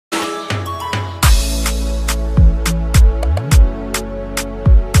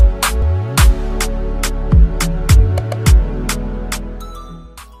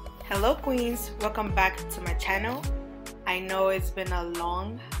queens, welcome back to my channel. I know it's been a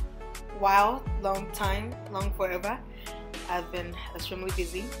long time, long forever. I've been extremely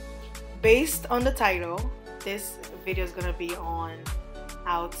busy. Based on the title, this video is gonna be on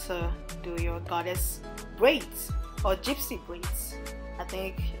how to do your goddess braids or gypsy braids. I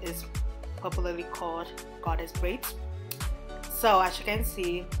think it's popularly called goddess braids. So as you can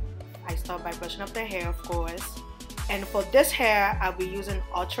see, I start by brushing up the hair, of course. And for this hair, I'll be using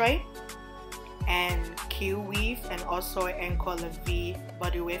outre and Q weave and also Encore Lavie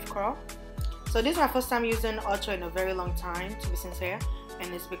Body wave curl. So this is my first time using outre in a very long time, to be sincere,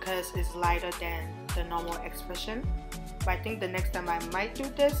 and it's because it's lighter than the normal expression. But I think the next time I might do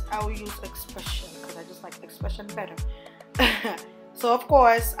this, I will use expression because I just like expression better. So of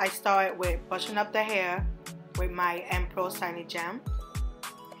course, I start with brushing up the hair with my Ampro Sylin Jam,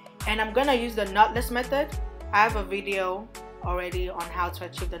 and I'm gonna use the knotless method. I have a video already on how to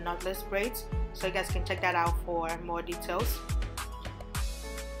achieve the knotless braids, so you guys can check that out for more details.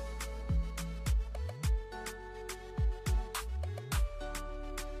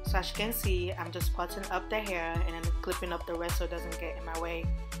 So as you can see, I'm just parting up the hair and then clipping up the rest so it doesn't get in my way.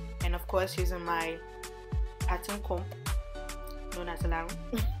 And of course, using my pattern comb, known as a long.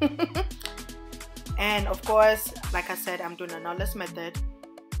 And of course, like I said, I'm doing a knotless method.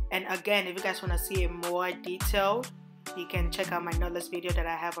 And again, if you guys want to see it more detailed, you can check out my knotless video that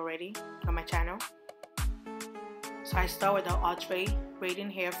I have already on my channel. So I start with the outre braiding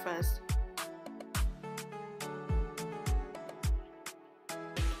hair first.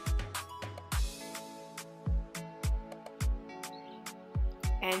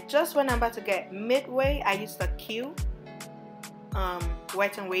 And just when I'm about to get midway, I use the Q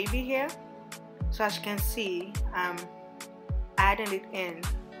wet and wavy hair. So as you can see, I'm adding it in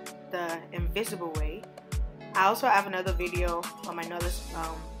the invisible way. I also have another video on my knotless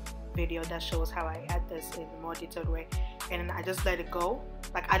video that shows how I add this in a more detailed way, and I just let it go.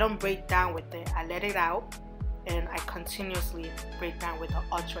 Like, I don't braid down with it, I let it out and I continuously braid down with the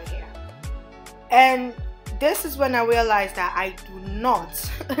outre hair. And this is when I realized that I do not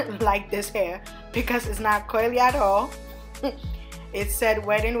like this hair because it's not curly at all. It said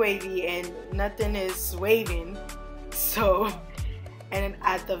wet and wavy and nothing is waving. So, and then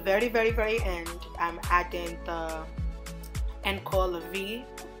at the very end, I'm adding the Encore Lavie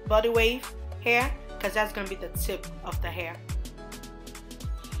Body wave hair because that's going to be the tip of the hair.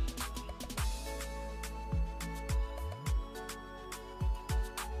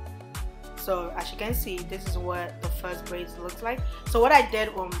 So as you can see, this is what the first braids looks like. So what I did,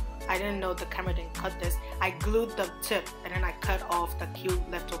 I didn't know the camera didn't cut this, I glued the tip and then I cut off the cute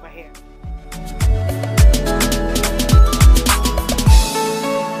leftover hair.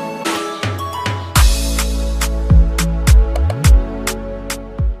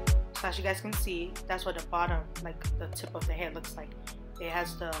 So as you guys can see, that's what the bottom, like the tip of the hair looks like. It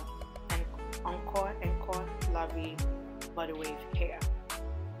has the Encore Lavie Body wave hair.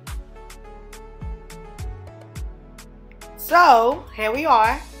 So here we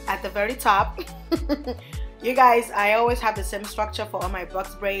are at the very top. You guys, I always have the same structure for all my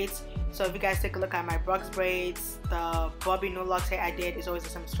box braids. So if you guys take a look at my box braids, the Bobby no locks hair I did is always the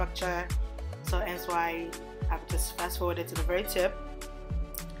same structure. So that's why I've just fast forwarded to the very tip.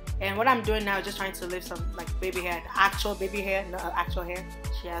 And what I'm doing now is just trying to leave some like baby hair, actual baby hair, not actual hair.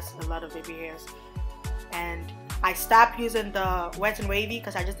 She has a lot of baby hairs. And I stopped using the wet and wavy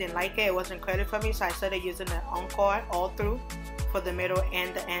because I just didn't like it. It wasn't curly for me, so I started using the Encore all through for the middle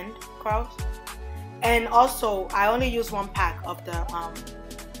and the end curls. And also, I only use one pack of the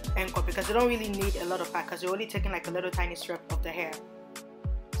Encore because you don't really need a lot of pack because you're only taking like a little tiny strip of the hair.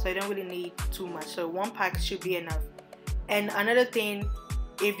 So you don't really need too much. So one pack should be enough. And another thing,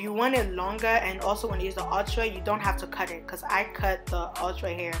 if you want it longer and also want to use the outre, you don't have to cut it because I cut the outre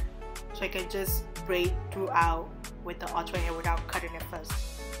hair. So you can just braid throughout with the outre hair without cutting it first.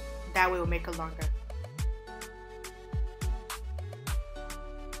 That way it will make it longer.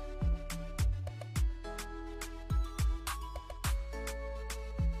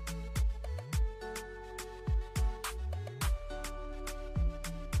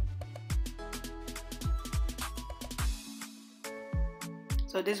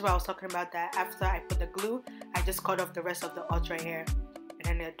 So this is what I was talking about, that after I put the glue, I just cut off the rest of the outre hair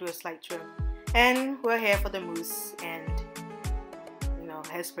and then do a slight trim. And we're here for the mousse and, you know,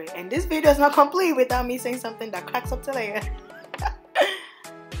 hairspray. And this video is not complete without me saying something that cracks up the layer.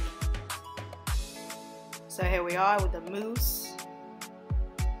 So here we are with the mousse.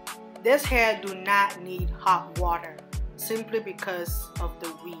 This hair do not need hot water simply because of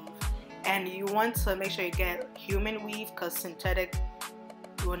the weave. And you want to make sure you get human weave because synthetic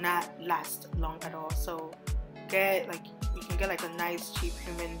will not last long at all. So get like, you can get like a nice cheap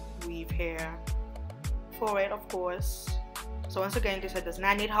human weave hair for it, of course. So once again, this hair does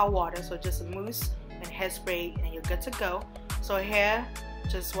not need hot water, so just mousse and hairspray and you're good to go. So here,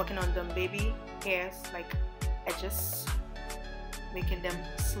 just working on them baby hairs, like edges, making them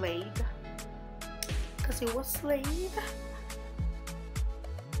slayed, because it was slayed.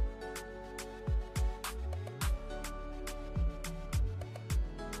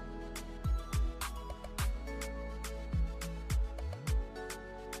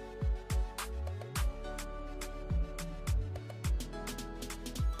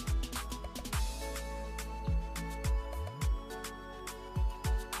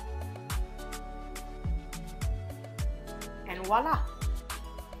 And voila,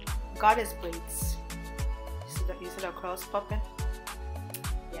 Goddess Braids. You see the curls popping?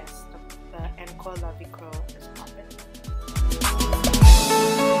 Yes, the Encore Lavie curl is popping.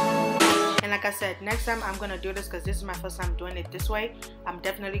 And like I said, next time I'm gonna do this, because this is my first time doing it this way, I'm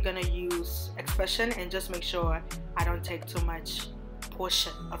definitely gonna use expression and just make sure I don't take too much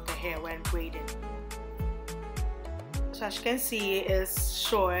portion of the hair when braiding. So as you can see, it's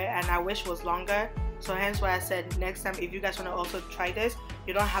short and I wish it was longer. So hence why I said next time, if you guys want to also try this,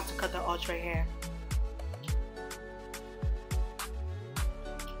 you don't have to cut the outre hair.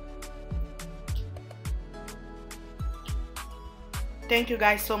 Thank you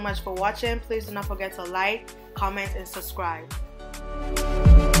guys so much for watching. Please do not forget to like, comment, and subscribe.